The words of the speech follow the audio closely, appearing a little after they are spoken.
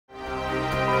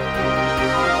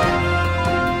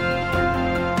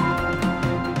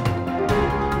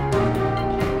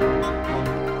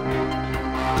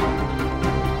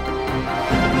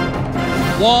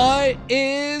What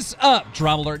is up,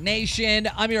 dramaAlert Nation?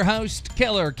 I'm your host,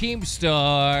 Killer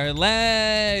Keemstar.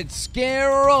 Let's get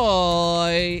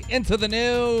right into the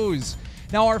news.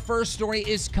 Now, our first story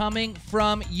is coming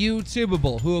from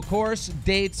YouTubable, who, of course,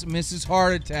 dates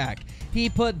MsHeartAttack. He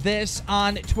put this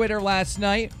on Twitter last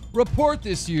night. Report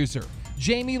this user.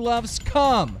 Jamie loves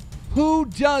cum. Who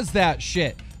does that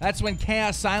shit? That's when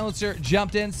Chaos Silencer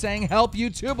jumped in saying, help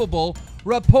YouTubable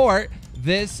report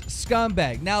this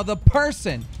scumbag. Now, the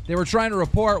person they were trying to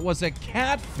report was a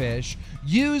catfish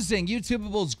using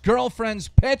YouTubable's girlfriend's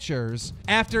pictures.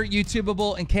 After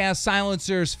YouTubable and Chaos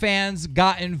Silencer's fans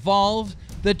got involved,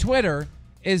 the Twitter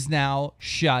is now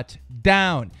shut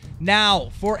down. Now,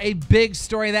 for a big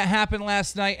story that happened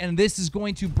last night, and this is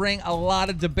going to bring a lot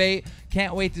of debate.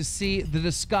 Can't wait to see the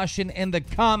discussion in the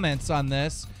comments on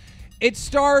this. It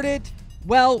started,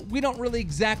 well, we don't really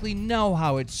exactly know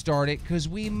how it started because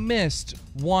we missed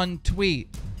one tweet.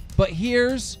 But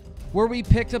here's where we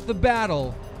picked up the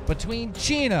battle between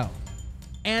Chino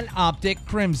and OpTic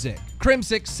Crimsix.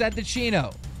 Crimsix said to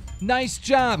Chino, nice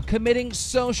job committing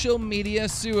social media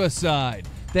suicide.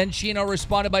 Then Chino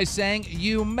responded by saying,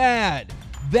 you mad.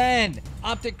 Then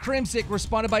OpTic Crimsix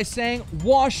responded by saying,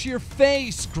 wash your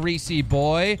face, greasy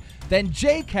boy. Then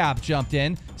JCap jumped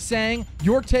in saying,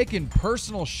 you're taking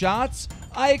personal shots?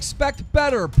 I expect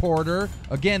better, Porter.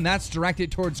 Again, that's directed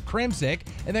towards Crimsix.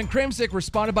 And then Crimsix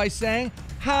responded by saying,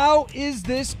 how is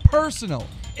this personal?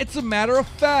 It's a matter of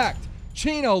fact.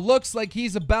 Chino looks like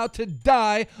he's about to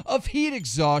die of heat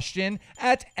exhaustion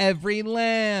at every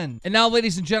land. And now,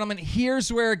 ladies and gentlemen,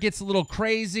 here's where it gets a little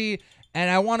crazy, and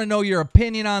I want to know your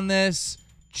opinion on this.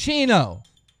 Chino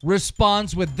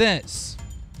responds with this.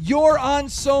 You're on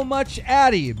so much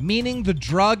Addy, meaning the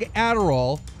drug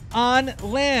Adderall, on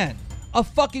land. A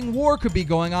fucking war could be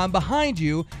going on behind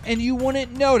you, and you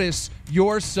wouldn't notice.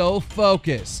 You're so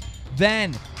focused.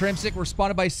 Then Crimsix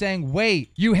responded by saying, wait,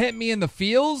 you hit me in the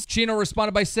feels? Chino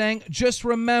responded by saying, just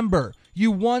remember, you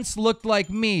once looked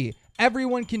like me.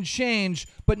 Everyone can change,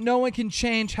 but no one can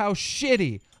change how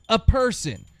shitty a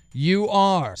person you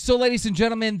are. So, ladies and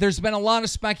gentlemen, there's been a lot of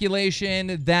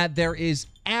speculation that there is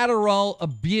Adderall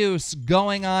abuse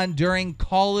going on during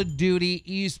Call of Duty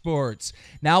esports.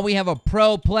 Now we have a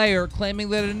pro player claiming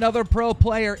that another pro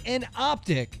player in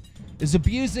OpTic is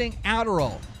abusing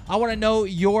Adderall. I want to know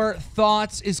your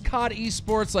thoughts. Is COD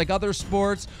esports like other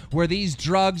sports where these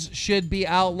drugs should be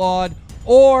outlawed,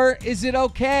 or is it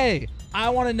okay?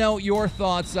 I want to know your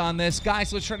thoughts on this.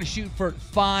 Guys, let's try to shoot for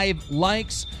 5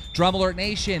 likes. dramaAlert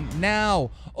Nation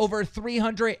now over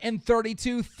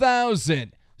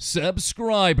 332,000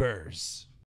 subscribers.